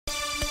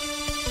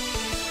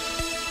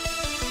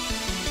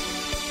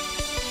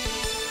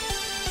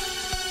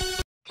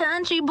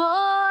country boy,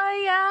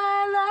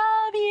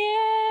 I love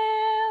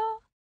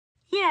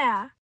you.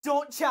 Yeah.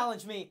 Don't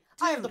challenge me.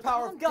 Dude, I have the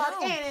power of God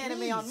and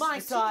anime on my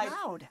side. Too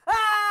loud.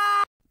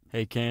 Ah!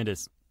 Hey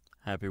Candace,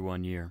 happy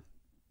 1 year.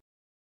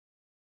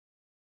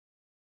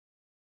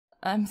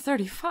 I'm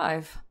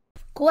 35.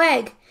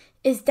 Greg,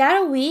 is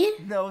that a weed?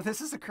 No,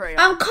 this is a crayon.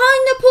 I'm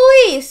calling the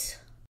police!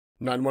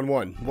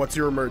 911, what's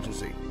your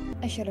emergency?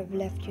 I should have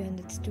left you in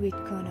that street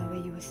corner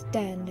where you were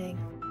standing.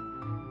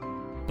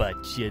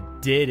 But you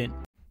didn't.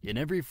 In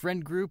every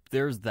friend group,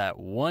 there's that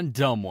one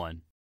dumb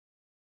one.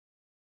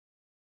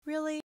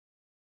 Really?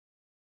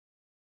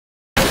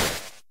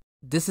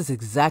 This is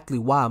exactly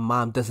why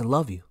Mom doesn't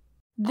love you.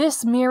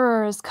 This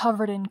mirror is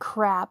covered in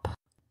crap.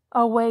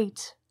 Oh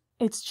wait,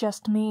 it's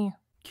just me.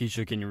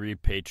 Keisha, can you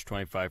read page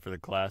 25 for the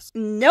class?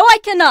 No, I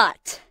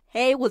cannot.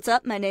 Hey, what's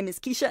up? My name is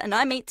Keisha and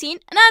I'm 18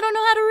 and I don't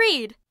know how to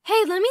read.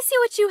 Hey, let me see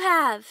what you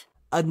have.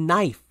 A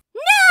knife.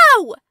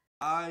 No!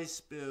 I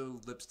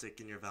spilled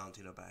lipstick in your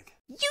Valentino bag.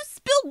 You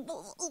spilled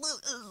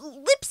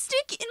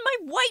lipstick in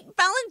my white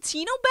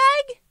Valentino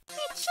bag?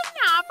 It's an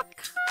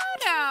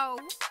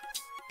avocado.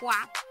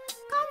 Guac.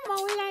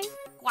 Guacamole.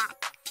 Guac.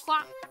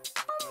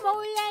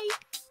 Guacamole.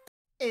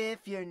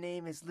 If your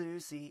name is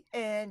Lucy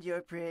and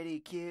you're pretty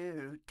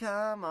cute,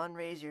 come on,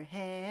 raise your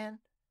hand.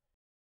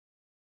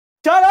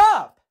 Shut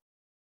up!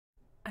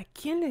 ¿A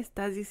quién le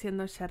estás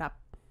diciendo shut up?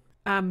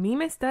 ¿A mí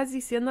me estás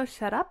diciendo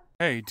shut up?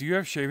 Hey, do you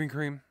have shaving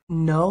cream?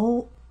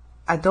 No,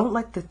 I don't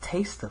like the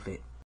taste of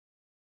it.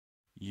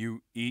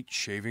 You eat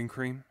shaving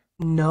cream?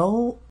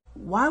 No,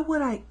 why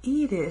would I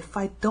eat it if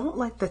I don't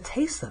like the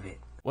taste of it?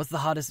 What's the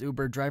hottest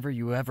Uber driver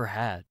you ever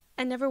had?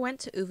 I never went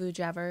to Uvu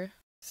Javer.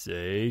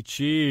 Say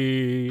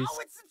cheese. Oh,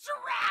 it's a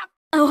giraffe!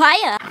 Oh,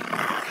 hiya.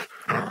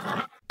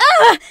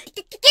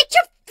 Get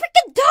your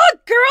freaking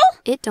dog,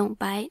 girl! It don't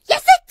bite.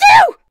 Yes, it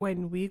do!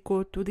 When we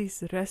go to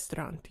this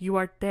restaurant, you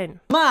are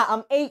 10. Ma,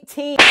 I'm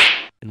 18.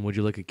 And would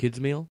you like a kid's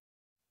meal?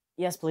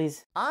 Yes,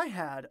 please. I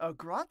had a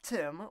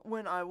gratin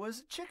when I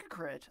was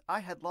chickacrit. I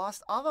had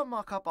lost all the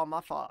mock-up on my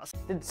fast.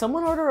 Did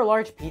someone order a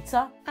large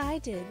pizza? I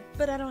did,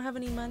 but I don't have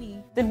any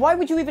money. Then why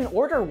would you even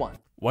order one?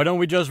 Why don't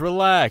we just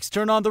relax?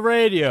 Turn on the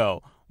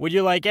radio. Would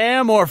you like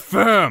am or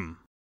fem?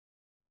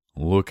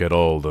 Look at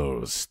all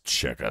those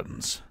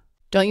chickens.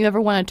 Don't you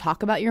ever want to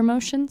talk about your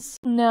emotions?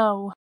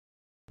 No.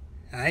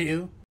 I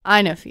do.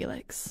 I know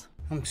Felix.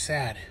 I'm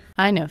sad.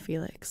 I know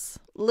Felix.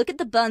 Look at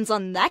the buns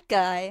on that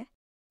guy.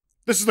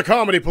 This is the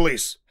comedy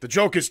police. The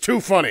joke is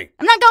too funny.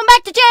 I'm not going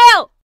back to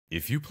jail!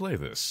 If you play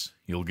this,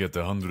 you'll get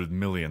 $100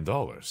 million,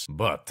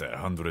 but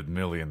 100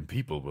 million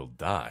people will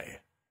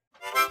die.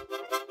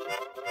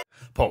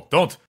 Paul,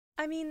 don't!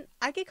 I mean,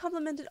 I get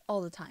complimented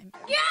all the time.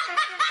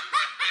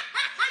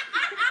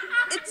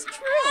 It's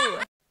true!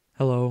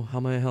 Hello, how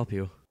may I help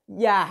you?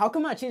 Yeah, how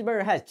come my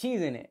cheeseburger has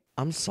cheese in it?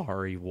 I'm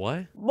sorry,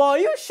 what? Boy,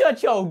 you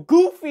shut your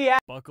goofy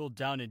ass. Buckle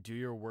down and do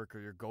your work or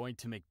you're going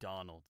to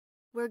McDonald's.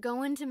 We're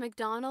going to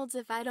McDonald's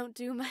if I don't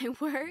do my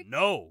work?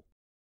 No!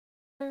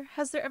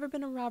 Has there ever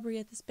been a robbery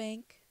at this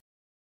bank?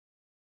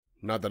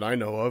 Not that I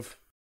know of.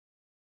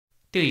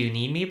 Do you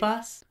need me,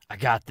 boss? I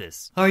got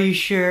this. Are you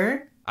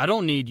sure? I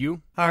don't need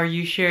you. Are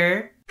you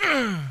sure?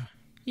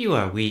 You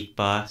are weak,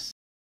 boss.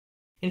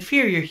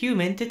 Inferior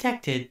human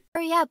detected.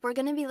 Hurry up, we're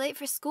gonna be late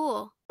for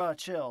school.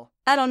 Chill.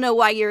 I don't know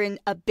why you're in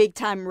a big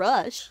time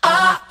rush.